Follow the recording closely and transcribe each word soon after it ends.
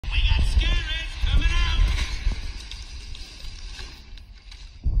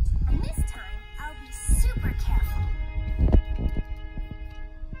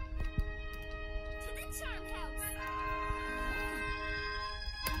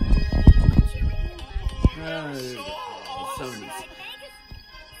Sony's.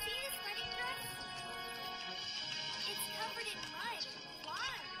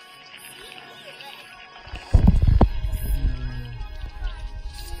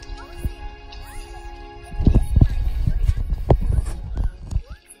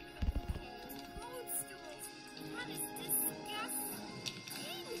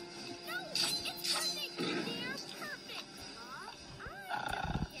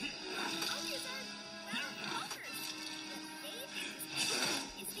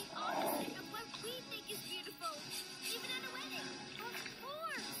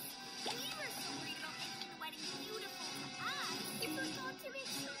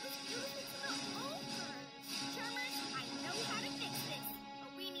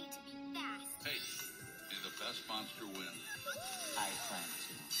 Monster win. I plan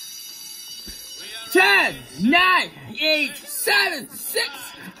to. 10, 9, 8, 7, 6,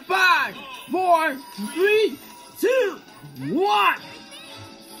 5, 4, 3, 2, 1.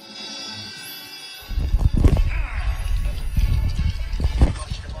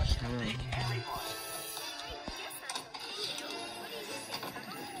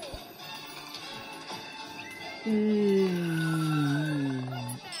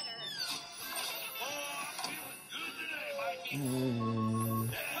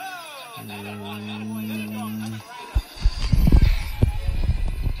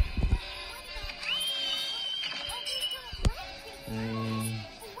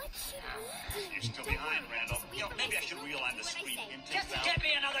 You're still behind, Randall. You know, maybe I should realign the screen intake. Just get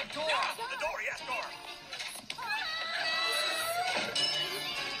me another door. The door, yes, door.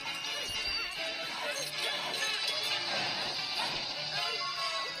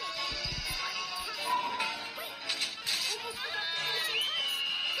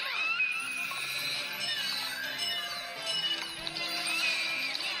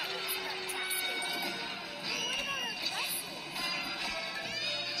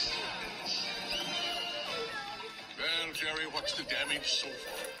 Well, Jerry, what's the damage so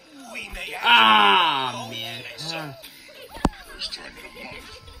far? We may have Man. First time in a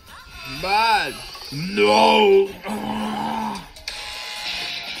month. But no.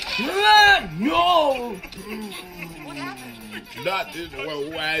 No. Not this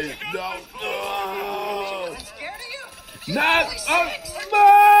way. No. I'm scared of you. Not a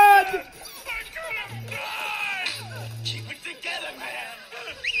man. Keep it together, man.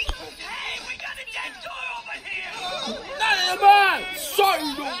 Hey, we got a dead door over here. Not a man. Sorry, no.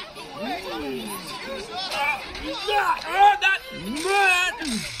 Not man.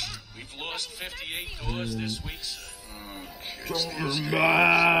 We've lost 58 doors this week, sir.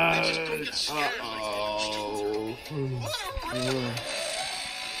 Uh-oh. What?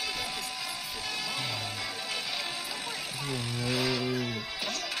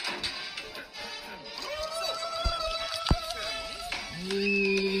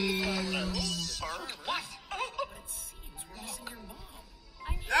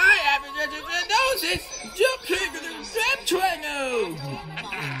 I haven't known this. Jump king of the Ram Triangle.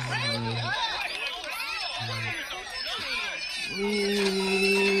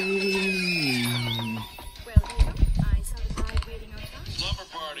 Slumber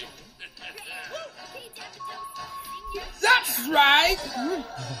party. That's right.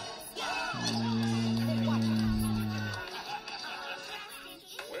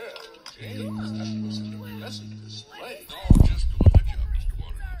 Well, James, that was an impressive display. No, just doing my job, Mr.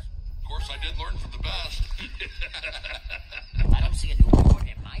 Waters. Of course, I did learn from the best. I don't see a new board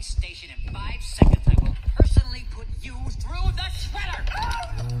in my station in 5 seconds. I will personally put you through the shredder.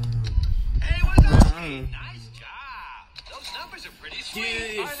 Hey, what's up? Nice job. Those numbers are pretty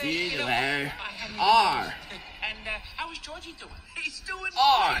sweet. Are they? You know, R. And how is Georgie doing? He's doing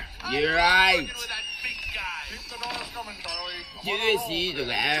R. great. You're I right. love working with that big guy. Keep the doors coming, Charlie. G.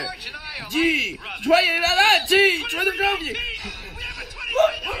 George and I are G. like 20 G. 20 trophy. We have a 20.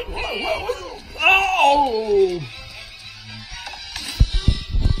 Oh.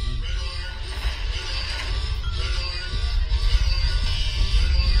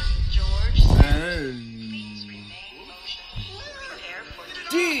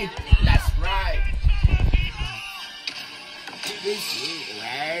 D. That's right. D.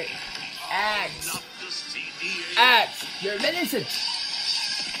 Right. X. X. You're medicine.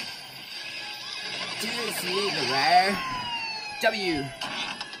 D. Right. W.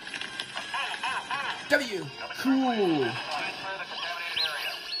 W. Cool.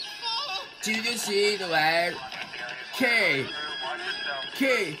 D. Right. K.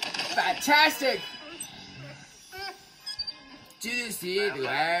 K. Fantastic.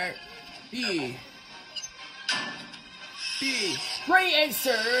 Right. B. B. Great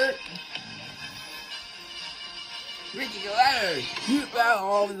answer. Reaching the ladders. You bow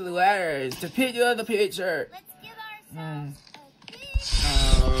all over the ladders to pick up the picture. Let's give ourselves a big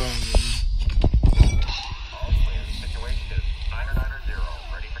All clear. Situation 990.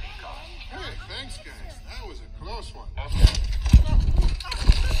 Ready for decon. Hey, thanks, guys. That was a close one. Okay.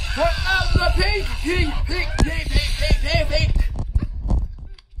 Put up the pink, pink, pink, pink, pink, pink, pink, pink.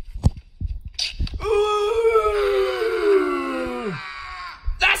 Ooh!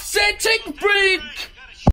 That's it, take a break.